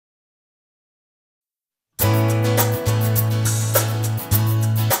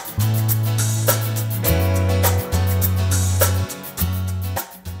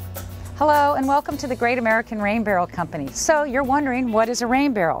welcome to the Great American Rain Barrel Company. So you're wondering, what is a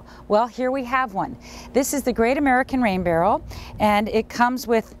rain barrel? Well, here we have one. This is the Great American Rain Barrel, and it comes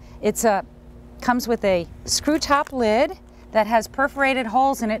with a screw top lid that has perforated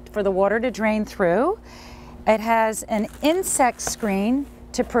holes in it for the water to drain through. It has an insect screen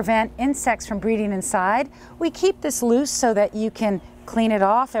to prevent insects from breeding inside. We keep this loose so that you can clean it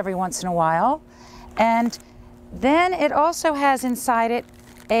off every once in a while. And then it also has inside it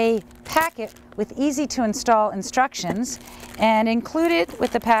a packet with easy to install instructions, and included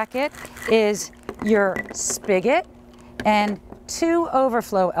with the packet is your spigot and 2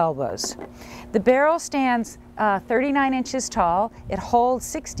 overflow elbows. The barrel stands 39 inches tall. It holds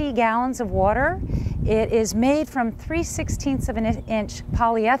 60 gallons of water. It is made from 3/16 of an inch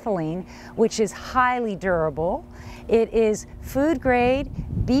polyethylene, which is highly durable. It is food grade,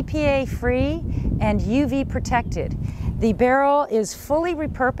 BPA free, and UV protected. The barrel is fully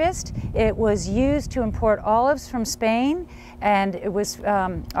repurposed. It was used to import olives from Spain, and it was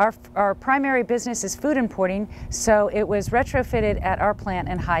our primary business is food importing, so it was retrofitted at our plant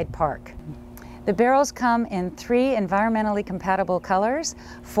in Hyde Park. The barrels come in 3 environmentally compatible colors: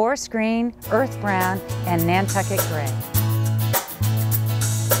 forest green, earth brown, and Nantucket gray.